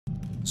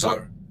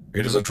Sir,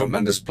 it is a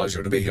tremendous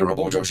pleasure to be here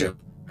aboard your ship,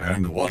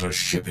 and what a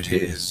ship it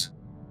is.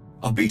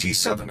 A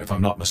BT-7, if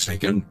I'm not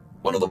mistaken,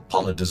 one of the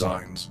Pollard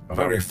designs, a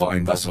very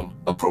fine vessel,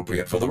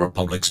 appropriate for the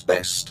Republic's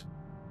best.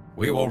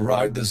 We will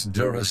ride this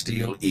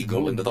Durasteel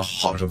Eagle into the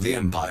heart of the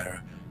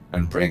Empire,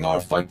 and bring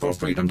our fight for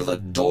freedom to the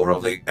door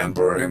of the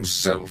Emperor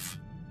himself.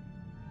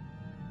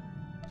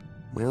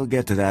 We'll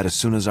get to that as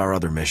soon as our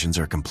other missions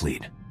are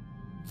complete.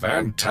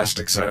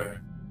 Fantastic, sir.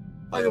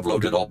 I have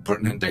loaded all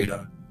pertinent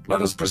data.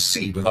 Let us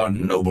proceed with our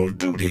noble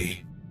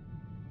duty.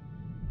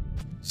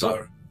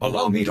 Sir,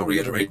 allow me to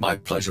reiterate my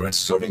pleasure at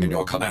serving in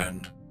your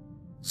command.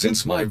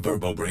 Since my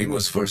verbobrain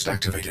was first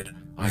activated,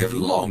 I have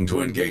longed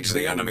to engage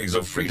the enemies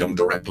of freedom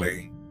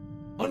directly.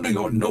 Under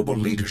your noble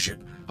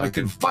leadership, I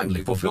can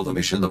finally fulfill the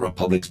mission the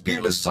Republic's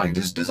peerless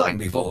scientists designed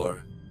me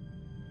for.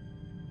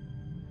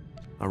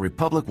 Are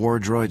Republic war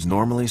droids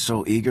normally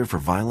so eager for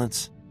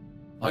violence?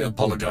 I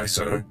apologize,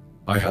 sir.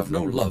 I have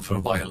no love for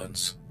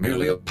violence,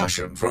 merely a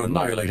passion for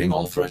annihilating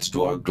all threats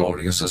to our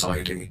glorious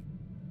society.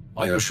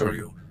 I assure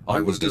you, I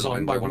was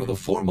designed by one of the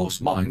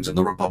foremost minds in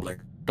the Republic,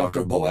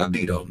 Doctor Boab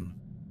Deduun.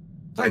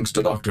 Thanks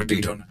to Dr.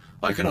 Deduun,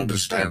 I can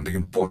understand the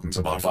importance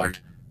of our fight,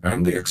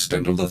 and the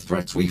extent of the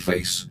threats we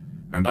face,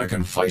 and I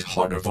can fight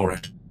harder for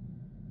it.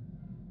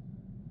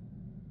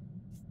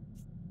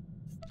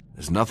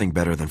 There's nothing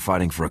better than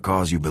fighting for a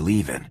cause you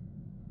believe in.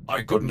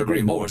 I couldn't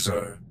agree more,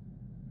 sir.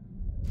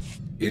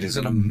 It is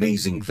an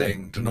amazing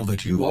thing to know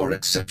that you are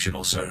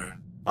exceptional, sir.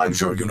 I'm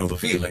sure you know the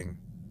feeling,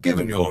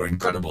 given your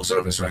incredible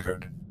service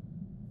record.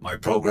 My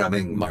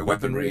programming, my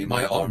weaponry,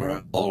 my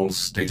armor, all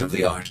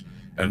state-of-the-art,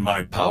 and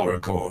my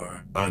power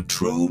core, a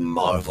true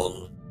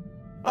marvel.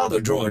 Other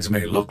droids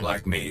may look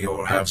like me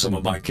or have some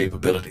of my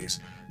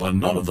capabilities, but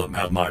none of them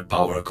have my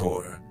power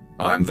core.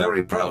 I'm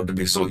very proud to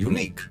be so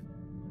unique.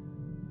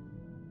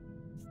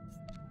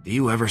 Do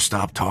you ever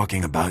stop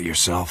talking about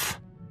yourself?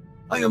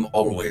 I am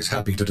always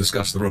happy to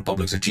discuss the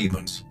Republic's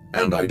achievements,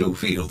 and I do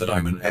feel that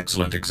I'm an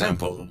excellent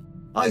example.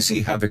 I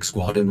see Havoc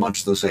Squad in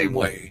much the same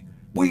way.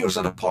 We are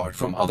set apart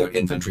from other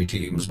infantry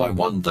teams by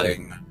one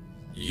thing: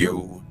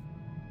 you.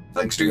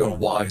 Thanks to your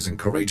wise and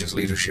courageous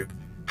leadership,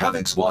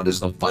 Havoc Squad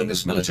is the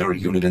finest military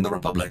unit in the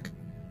Republic.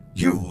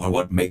 You are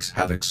what makes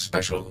Havoc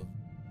special.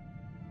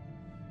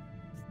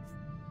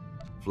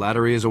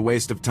 Flattery is a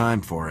waste of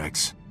time,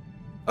 Forex.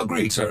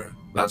 Agreed, sir.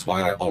 That's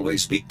why I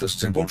always speak the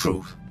simple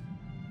truth.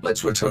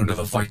 Let's return to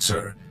the fight,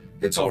 sir.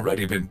 It's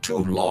already been too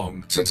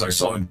long since I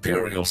saw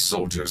Imperial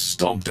soldiers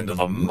stomped into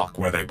the muck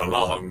where they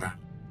belong.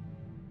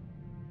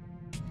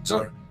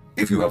 Sir,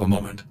 if you have a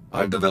moment,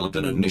 I've developed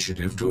an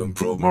initiative to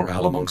improve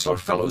morale amongst our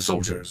fellow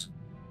soldiers.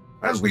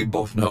 As we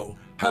both know,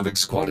 Havoc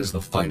Squad is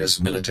the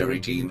finest military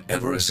team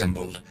ever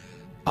assembled.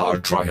 Our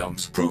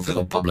triumphs prove to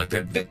the public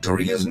that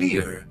victory is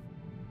near.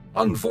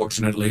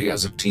 Unfortunately,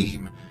 as a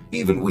team,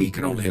 even we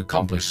can only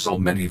accomplish so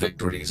many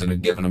victories in a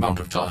given amount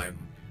of time.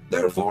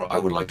 Therefore, I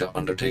would like to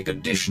undertake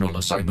additional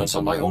assignments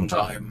on my own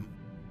time.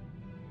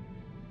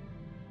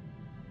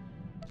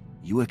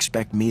 You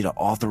expect me to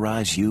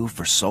authorize you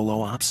for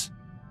solo ops?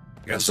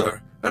 Yes, sir,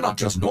 and not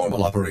just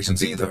normal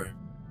operations either.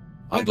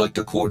 I'd like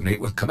to coordinate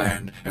with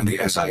Command and the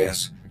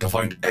SIS to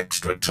find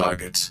extra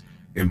targets,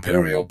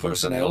 Imperial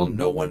personnel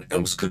no one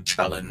else could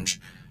challenge,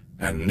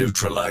 and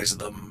neutralize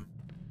them.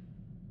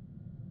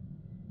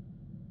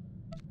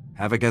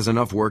 Havoc has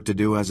enough work to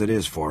do as it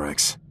is,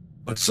 Forex.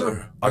 But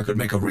sir, I could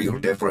make a real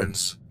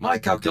difference. My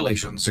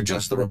calculations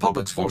suggest the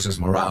Republic's forces'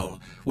 morale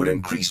would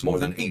increase more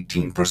than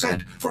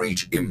 18% for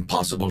each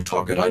impossible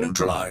target I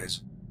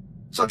neutralize.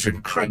 Such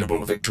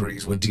incredible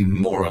victories would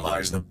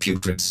demoralize the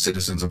putrid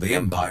citizens of the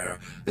Empire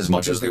as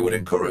much as they would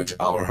encourage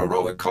our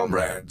heroic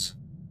comrades.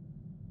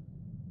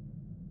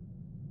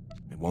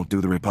 It won't do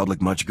the Republic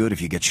much good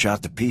if you get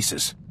shot to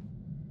pieces.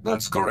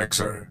 That's correct,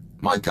 sir.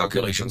 My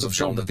calculations have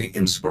shown that the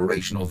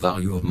inspirational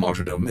value of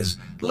martyrdom is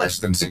less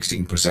than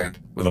 16%,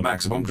 with a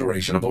maximum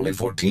duration of only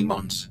 14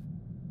 months.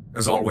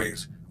 As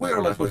always, we are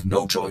left with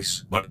no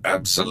choice but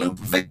absolute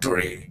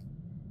victory.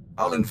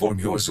 I'll inform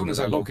you as soon as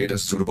I locate a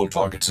suitable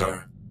target,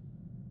 sir.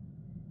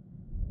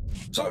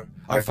 Sir,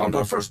 I found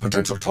our first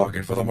potential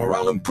target for the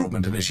Morale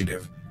Improvement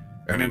Initiative,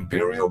 an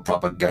Imperial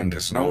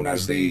propagandist known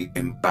as the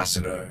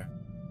Ambassador.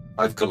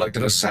 I've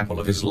collected a sample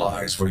of his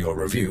lies for your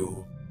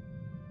review.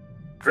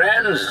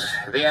 Friends,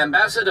 the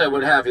Ambassador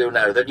would have you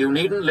know that you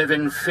needn't live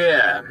in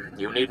fear.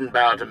 You needn't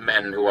bow to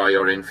men who are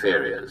your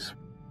inferiors.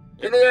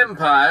 In the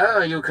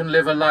Empire, you can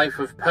live a life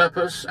of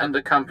purpose and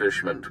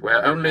accomplishment,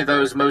 where only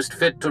those most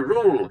fit to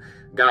rule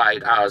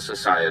guide our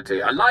society.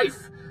 A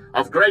life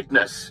of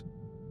greatness.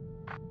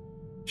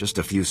 Just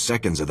a few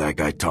seconds of that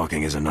guy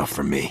talking is enough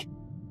for me.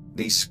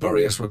 These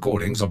spurious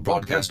recordings are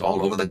broadcast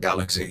all over the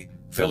galaxy,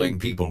 filling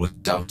people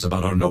with doubts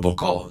about our noble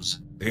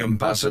cause. The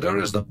Ambassador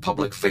is the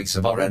public face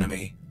of our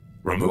enemy.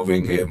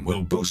 Removing him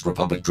will boost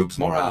Republic troops'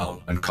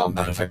 morale and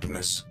combat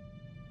effectiveness.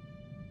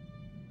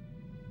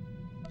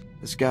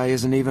 This guy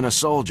isn't even a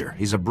soldier,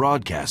 he's a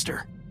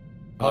broadcaster.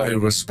 I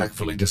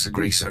respectfully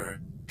disagree,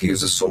 sir. He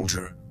is a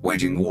soldier,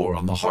 waging war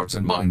on the hearts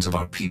and minds of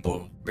our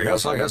people. The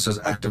SIS is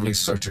actively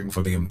searching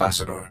for the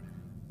Ambassador.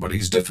 but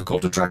he's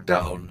difficult to track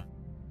down.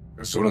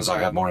 As soon as I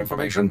have more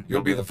information,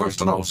 you'll be the first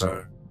to know,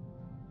 sir.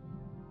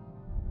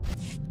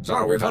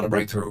 Sir, we've had a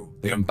breakthrough.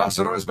 The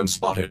ambassador has been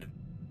spotted.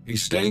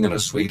 He's staying in a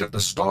suite at the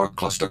Star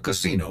Cluster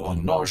Casino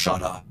on Nar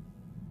Shaddaa.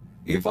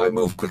 If I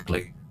move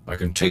quickly, I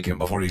can take him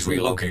before he's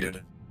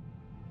relocated.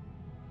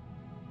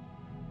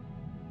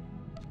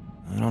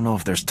 I don't know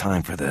if there's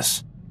time for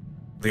this.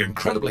 The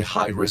incredibly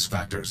high risk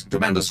factors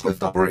demand a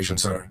swift operation,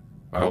 sir.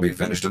 I'll be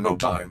finished in no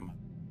time.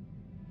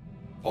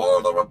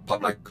 For the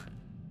Republic!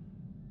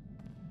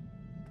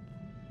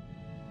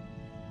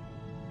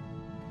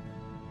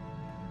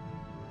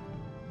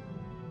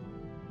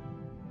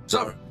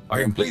 Sir,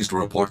 I am pleased to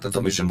report that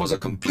the mission was a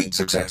complete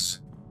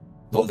success.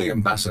 Though the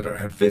ambassador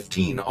had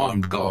 15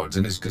 armed guards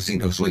in his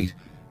casino suite,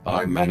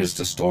 I managed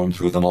to storm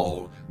through them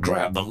all,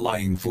 grab the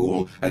lying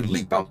fool, and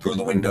leap out through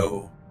the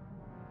window.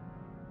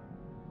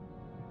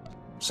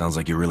 Sounds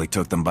like you really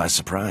took them by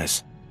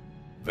surprise.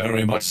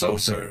 Very much so,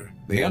 sir.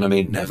 The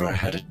enemy never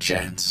had a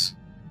chance.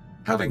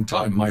 Having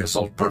timed my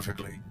assault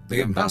perfectly,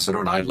 the ambassador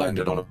and I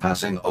landed on a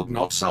passing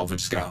Ugnaught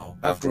salvage scow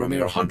after a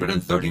mere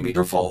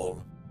 130-meter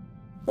fall.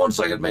 Once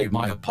I had made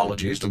my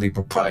apologies to the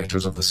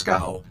proprietors of the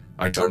scow,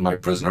 I turned my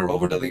prisoner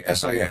over to the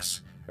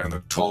SIS, and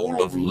the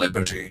toll of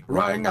liberty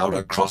rang out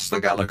across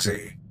the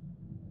galaxy.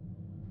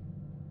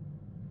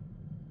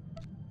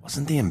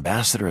 Wasn't the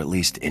ambassador at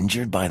least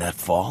injured by that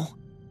fall?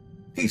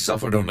 He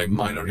suffered only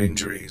minor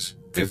injuries.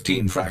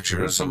 15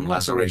 fractures, some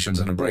lacerations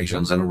and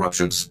abrasions, and a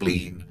ruptured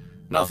spleen.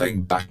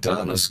 Nothing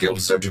Bacta and a skilled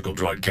surgical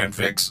droid can't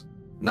fix.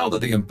 Now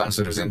that the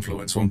ambassador's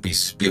influence won't be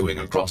spewing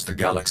across the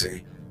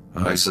galaxy,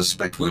 I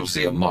suspect we'll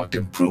see a marked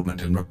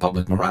improvement in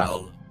Republic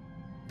morale.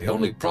 The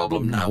only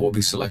problem now will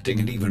be selecting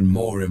an even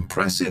more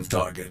impressive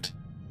target.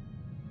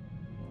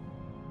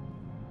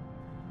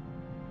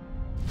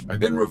 I've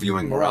been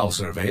reviewing morale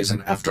surveys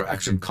and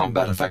after-action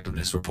combat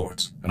effectiveness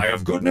reports, and I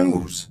have good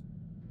news.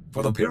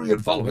 For the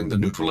period following the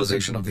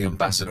neutralization of the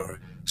ambassador,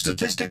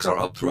 statistics are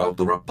up throughout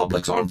the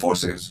Republic's armed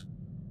forces.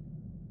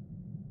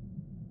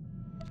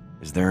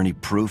 Is there any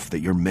proof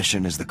that your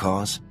mission is the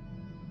cause?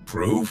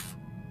 Proof?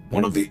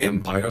 One of the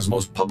Empire's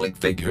most public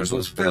figures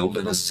was felled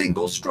in a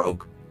single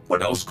stroke.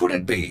 What else could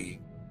it be?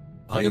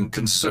 I am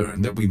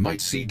concerned that we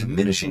might see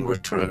diminishing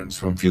returns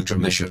from future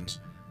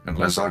missions,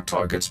 unless our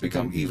targets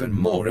become even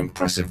more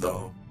impressive,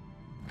 though.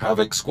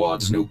 Havoc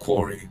Squad's new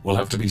quarry will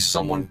have to be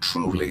someone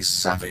truly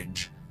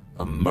savage.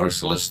 A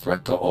merciless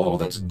threat to all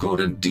that's good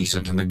and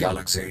decent in the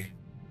galaxy.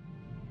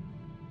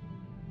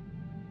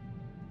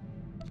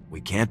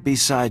 We can't be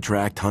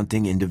sidetracked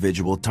hunting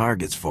individual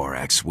targets,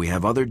 Forex. We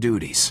have other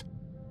duties.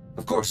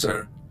 Of course,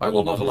 sir. I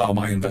will not allow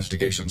my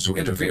investigations to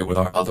interfere with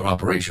our other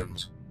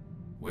operations.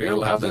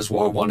 We'll have this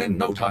war won in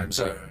no time,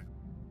 sir.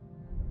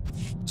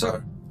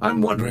 Sir,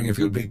 I'm wondering if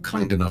you'd be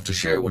kind enough to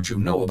share what you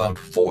know about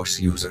Force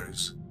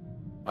users.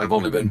 I've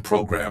only been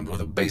programmed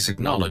with a basic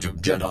knowledge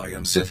of Jedi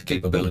and Sith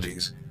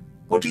capabilities.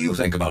 What do you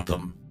think about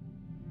them?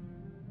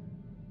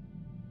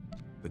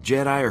 The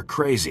Jedi are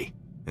crazy,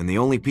 and the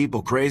only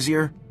people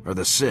crazier are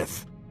the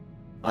Sith.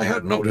 I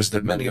had noticed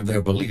that many of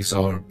their beliefs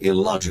are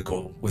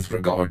illogical with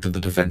regard to the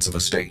defense of a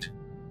state.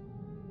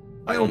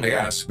 I only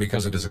ask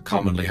because it is a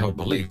commonly held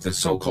belief that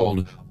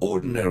so-called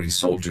ordinary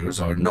soldiers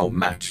are no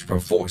match for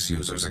Force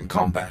users in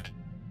combat.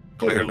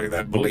 Clearly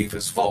that belief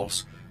is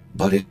false,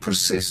 but it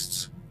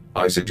persists.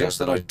 I suggest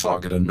that I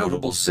target a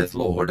notable Sith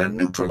Lord and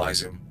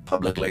neutralize him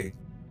publicly.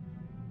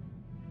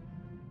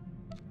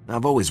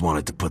 I've always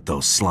wanted to put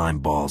those slime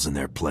balls in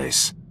their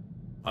place.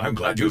 I'm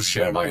glad you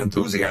share my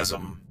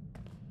enthusiasm.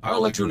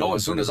 I'll let you know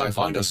as soon as I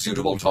find a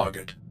suitable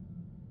target.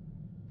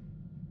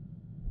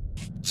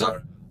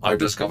 Sir, I've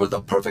discovered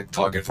the perfect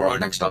target for our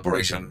next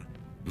operation.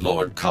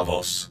 Lord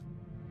Kavos.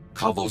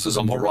 Kavos is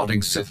a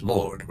marauding Sith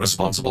Lord,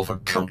 responsible for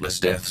countless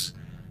deaths.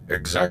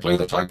 Exactly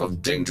the type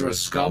of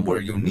dangerous scum we're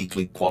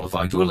uniquely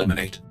qualified to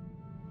eliminate.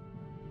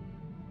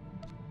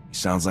 He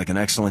sounds like an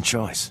excellent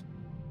choice.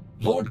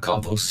 Lord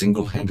Kavos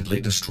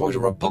single-handedly destroyed a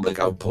Republic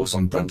outpost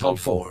on Brental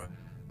 4,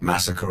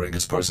 massacring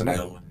its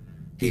personnel.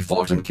 He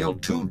fought and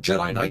killed 2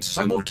 Jedi Knights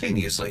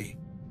simultaneously.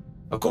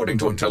 According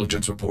to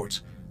intelligence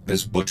reports,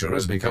 this butcher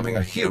is becoming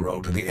a hero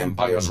to the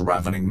Empire's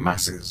ravening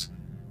masses.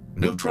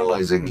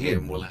 Neutralizing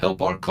him will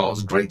help our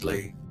cause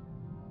greatly.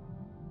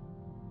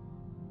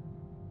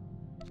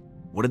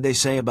 What did they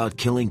say about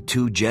killing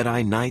 2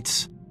 Jedi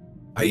Knights?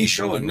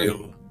 Aisho and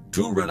Nil,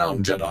 2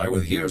 renowned Jedi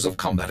with years of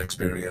combat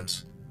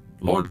experience.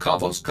 Lord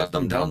Kavos cut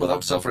them down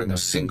without suffering a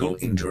single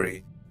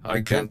injury.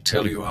 I can't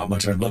tell you how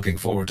much I'm looking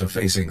forward to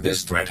facing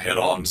this threat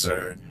head-on,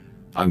 sir.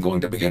 I'm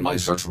going to begin my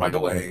search right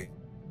away.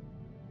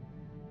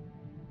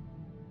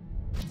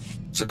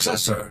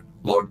 Success, sir.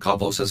 Lord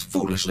Kavos has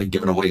foolishly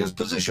given away his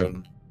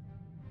position.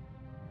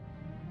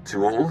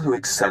 To all who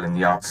excel in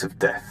the arts of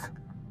death,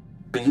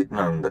 be it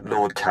known that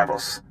Lord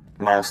Kavos,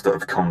 Master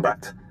of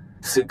Combat,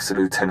 seeks a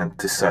lieutenant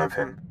to serve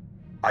him.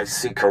 I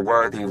seek a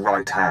worthy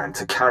right hand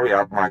to carry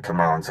out my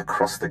commands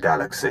across the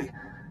galaxy,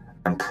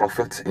 and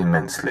profit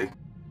immensely.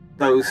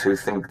 Those who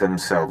think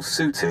themselves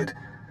suited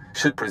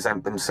should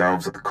present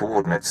themselves at the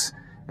coordinates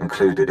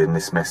included in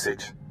this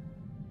message.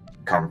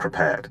 Come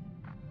prepared.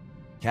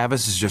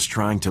 Tavus is just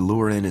trying to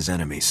lure in his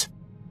enemies.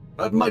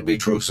 That might be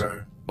true,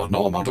 sir, but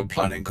no amount of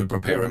planning could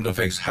prepare him to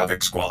face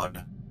Havoc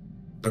Squad.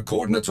 The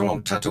coordinates are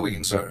on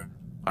Tatooine, sir.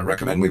 I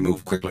recommend we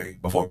move quickly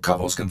before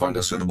Kavos can find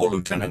a suitable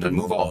lieutenant and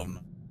move on.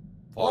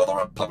 For the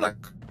Republic!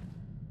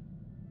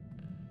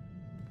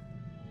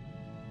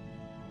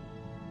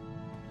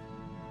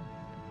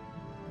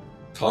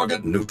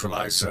 Target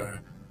neutralized, sir.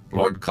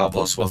 Lord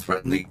Kavos will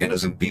threaten the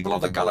innocent people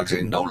of the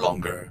galaxy no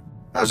longer.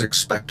 As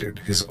expected,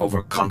 his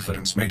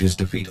overconfidence made his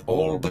defeat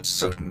all but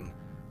certain.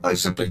 I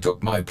simply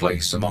took my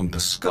place among the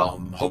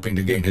scum, hoping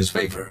to gain his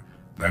favor,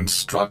 then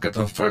struck at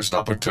the first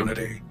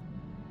opportunity.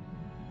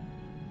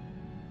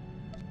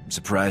 I'm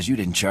surprised you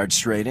didn't charge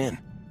straight in.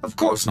 Of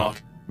course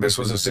not. This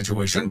was a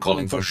situation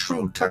calling for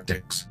shrewd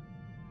tactics.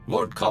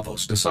 Lord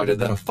Kavos decided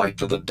that a fight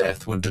to the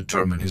death would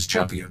determine his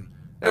champion,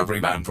 every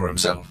man for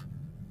himself.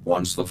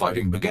 Once the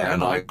fighting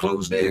began, I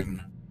closed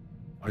in.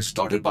 I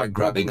started by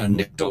grabbing a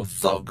Nikto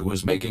thug who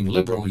was making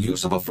liberal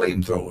use of a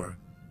flamethrower.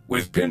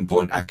 With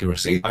pinpoint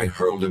accuracy, I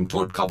hurled him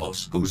toward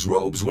Kavos, whose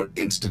robes were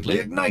instantly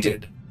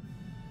ignited.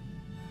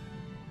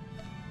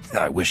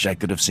 I wish I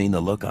could have seen the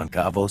look on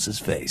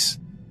Kavos' face.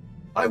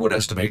 I would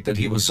estimate that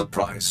he was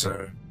surprised,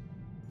 sir.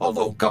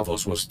 Although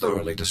Kavos was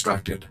thoroughly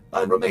distracted,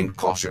 I remained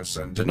cautious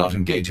and did not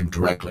engage him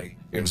directly.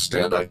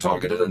 Instead, I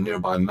targeted a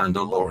nearby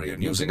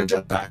Mandalorian using a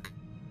jetpack.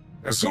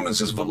 As soon as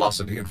his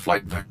velocity and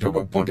flight vector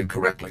were pointed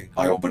correctly,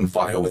 I opened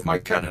fire with my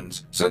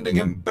cannons, sending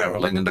him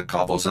barreling into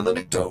Kavos and the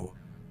Nikto.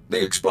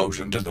 The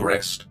explosion did the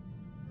rest.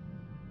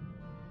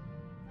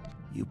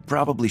 You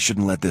probably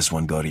shouldn't let this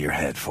one go to your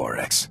head,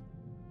 Forex.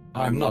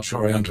 I'm not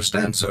sure I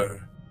understand,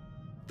 sir.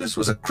 This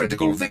was a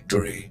critical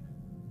victory.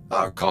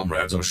 Our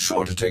comrades are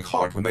sure to take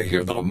heart when they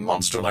hear that a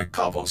monster like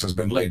Kavos has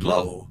been laid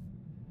low.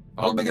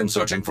 I'll begin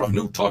searching for a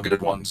new target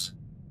at once.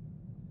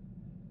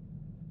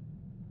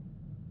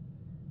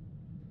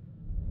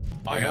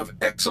 I have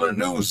excellent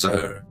news,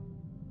 sir.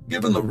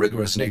 Given the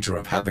rigorous nature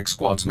of Havoc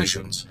Squad's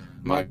missions,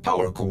 my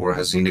power core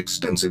has seen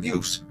extensive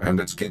use, and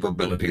its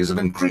capabilities have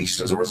increased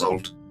as a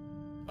result.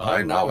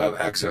 I now have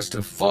access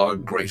to far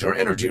greater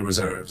energy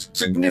reserves,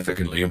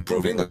 significantly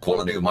improving the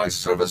quality of my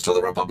service to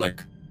the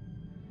Republic.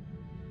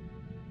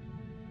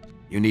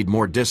 You need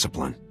more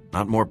discipline,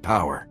 not more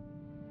power.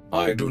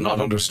 I do not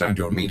understand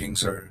your meaning,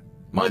 sir.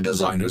 My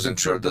designers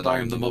ensured that I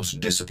am the most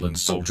disciplined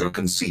soldier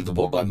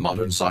conceivable by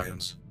modern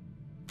science.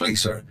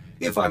 Please, sir,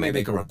 if I may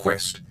make a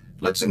request,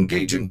 let's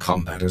engage in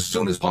combat as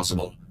soon as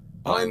possible.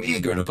 I'm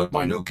eager to put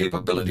my new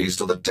capabilities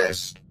to the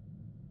test.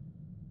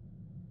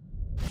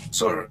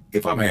 Sir,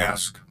 if I may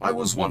ask, I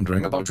was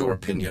wondering about your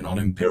opinion on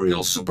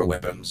Imperial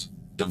superweapons.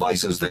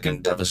 Devices that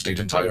can devastate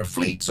entire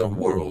fleets or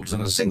worlds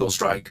in a single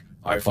strike.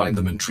 I find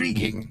them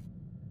intriguing.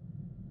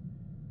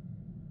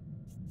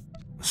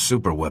 A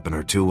superweapon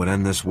or two would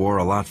end this war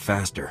a lot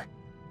faster.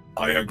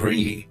 I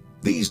agree.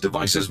 These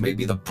devices may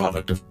be the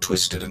product of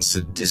twisted and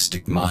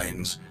sadistic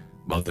minds,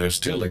 but they're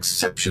still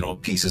exceptional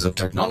pieces of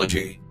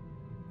technology.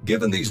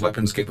 Given these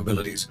weapons'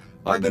 capabilities,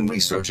 I've been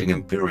researching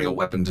Imperial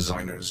weapon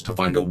designers to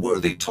find a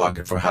worthy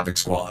target for Havoc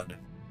Squad.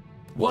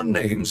 One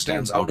name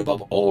stands out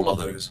above all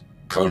others: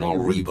 Colonel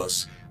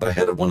Rebus, the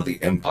head of one of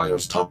the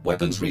Empire's top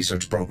weapons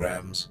research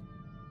programs.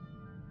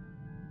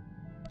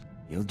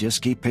 You'll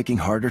just keep picking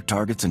harder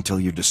targets until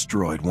you're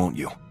destroyed, won't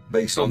you?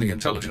 Based on the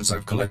intelligence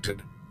I've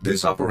collected,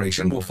 this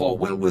operation will fall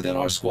well within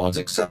our squad's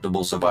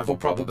acceptable survival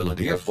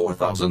probability of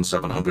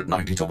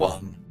 4,790 to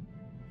 1.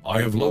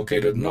 I have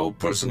located no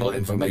personal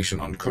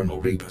information on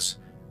Colonel Rebus,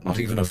 not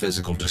even a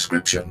physical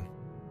description.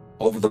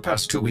 Over the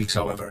past 2 weeks,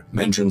 however,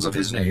 mentions of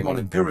his name on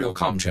Imperial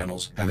comm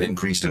channels have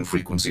increased in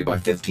frequency by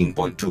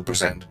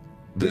 15.2%.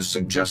 This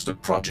suggests a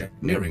project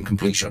nearing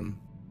completion.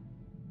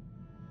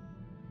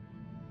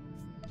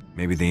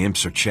 Maybe the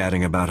imps are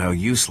chatting about how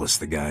useless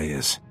the guy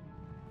is.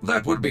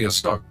 That would be a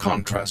stark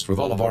contrast with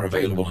all of our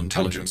available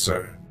intelligence,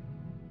 sir.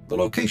 The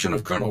location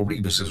of Colonel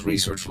Rebus's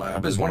research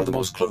lab is one of the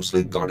most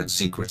closely guarded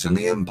secrets in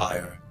the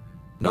Empire.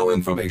 No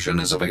information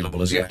is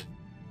available as yet.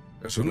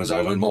 As soon as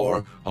I learn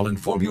more, I'll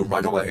inform you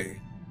right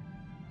away.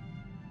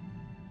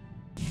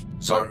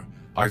 Sir,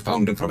 I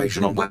found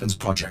information on weapons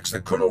projects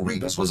that Colonel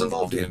Rebus was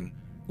involved in.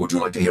 Would you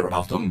like to hear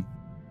about them?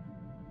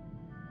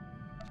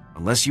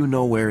 Unless you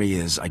know where he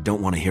is, I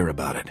don't want to hear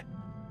about it.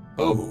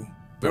 Oh,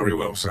 very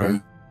well,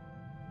 sir.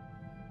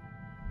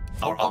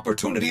 Our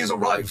opportunity has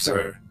arrived,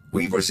 sir.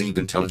 We've received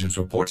intelligence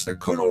reports that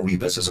Colonel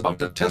Rebus is about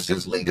to test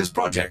his latest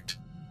project.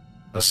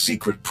 A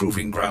secret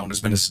proving ground has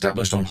been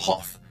established on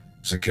Hoth.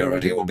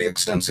 Security will be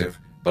extensive,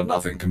 but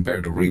nothing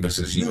compared to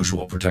Rebus's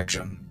usual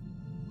protection.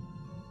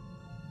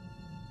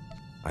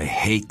 I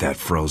hate that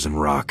frozen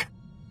rock.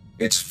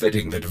 It's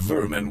fitting that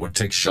vermin would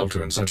take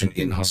shelter in such an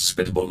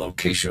inhospitable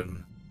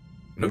location.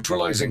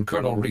 Neutralizing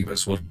Colonel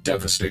Rebus will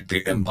devastate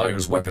the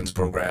Empire's weapons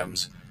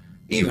programs.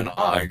 Even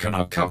I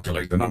cannot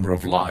calculate the number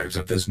of lives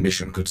that this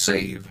mission could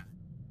save.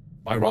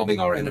 By robbing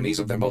our enemies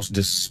of their most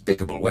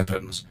despicable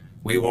weapons,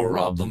 we will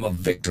rob them of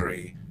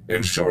victory,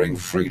 ensuring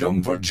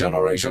freedom for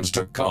generations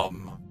to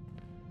come.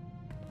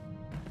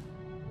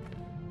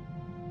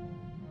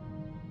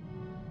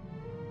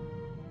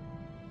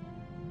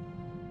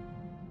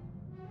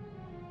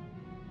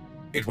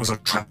 It was a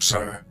trap,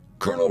 sir.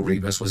 Colonel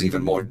Rebus was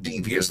even more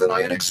devious than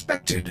I had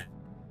expected.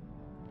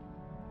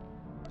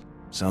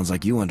 Sounds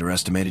like you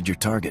underestimated your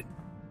target.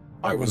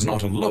 I was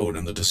not alone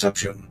in the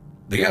deception.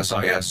 The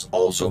SIS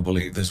also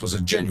believed this was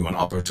a genuine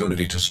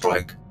opportunity to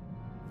strike.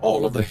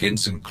 All of the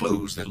hints and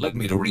clues that led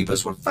me to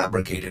Rebus were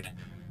fabricated.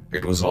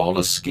 It was all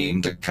a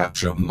scheme to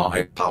capture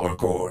my power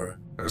core.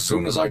 As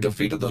soon as I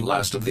defeated the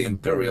last of the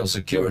Imperial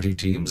security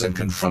teams and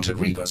confronted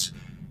Rebus,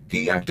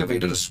 he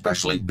activated a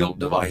specially built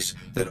device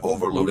that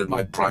overloaded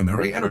my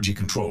primary energy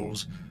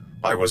controls.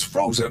 I was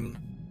frozen.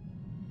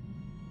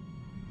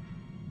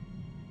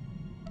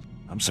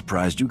 I'm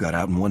surprised you got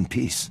out in one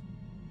piece.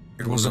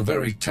 It was a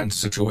very tense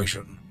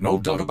situation, no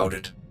doubt about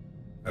it.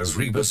 As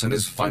Rebus and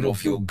his final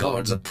few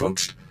guards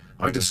approached,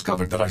 I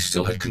discovered that I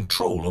still had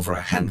control over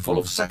a handful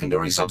of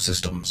secondary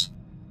subsystems.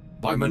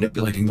 By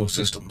manipulating those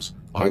systems,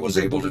 I was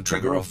able to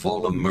trigger a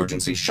full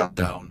emergency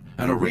shutdown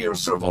and a rear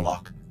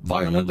servolock,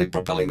 violently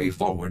propelling me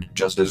forward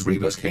just as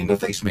Rebus came to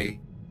face me.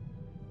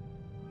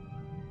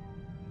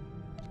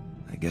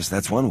 I guess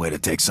that's one way to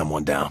take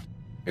someone down.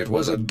 It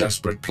was a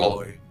desperate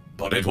ploy,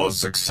 but it was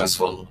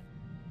successful.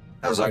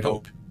 As I'd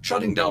hoped,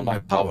 shutting down my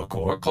power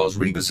core caused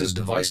Rebus's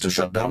device to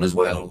shut down as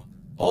well.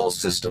 All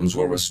systems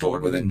were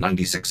restored within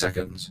 96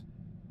 seconds.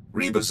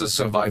 Rebus's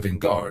surviving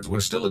guards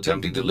were still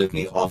attempting to lift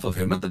me off of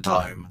him at the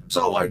time,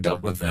 so I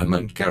dealt with them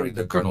and carried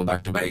the colonel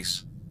back to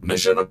base.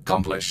 Mission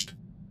accomplished.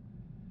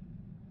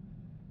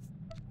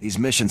 These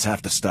missions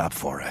have to stop,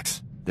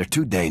 Forex. They're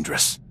too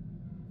dangerous.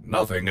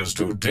 Nothing is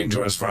too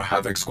dangerous for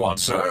Havoc Squad,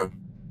 sir.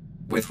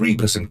 With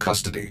Rebus in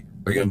custody,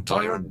 the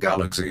entire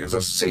galaxy is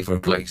a safer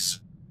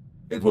place.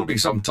 It will be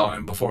some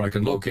time before I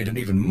can locate an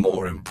even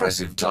more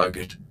impressive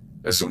target.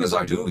 As soon as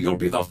I do, you'll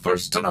be the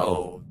first to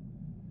know.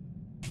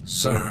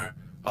 Sir,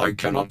 I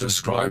cannot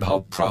describe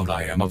how proud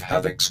I am of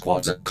Havoc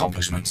Squad's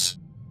accomplishments.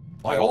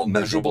 By all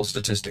measurable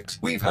statistics,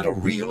 we've had a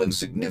real and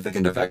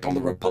significant effect on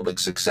the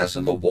Republic's success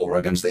in the war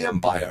against the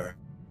Empire.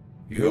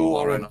 You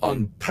are an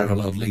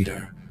unparalleled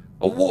leader,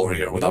 a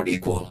warrior without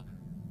equal.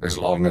 As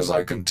long as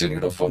I continue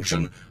to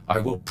function, I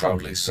will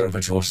proudly serve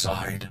at your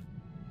side.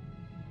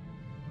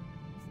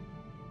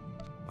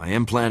 I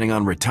am planning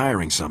on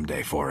retiring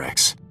someday,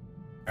 Forex.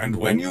 And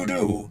when you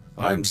do,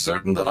 I'm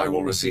certain that I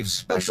will receive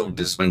special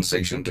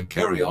dispensation to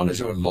carry on as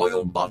your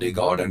loyal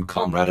bodyguard and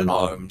comrade in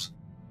arms.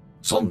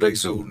 Someday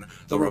soon,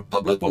 the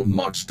Republic will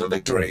march to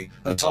victory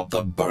atop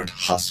the burnt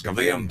husk of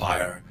the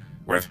Empire,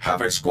 with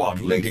Havoc Squad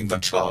leading the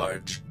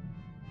charge.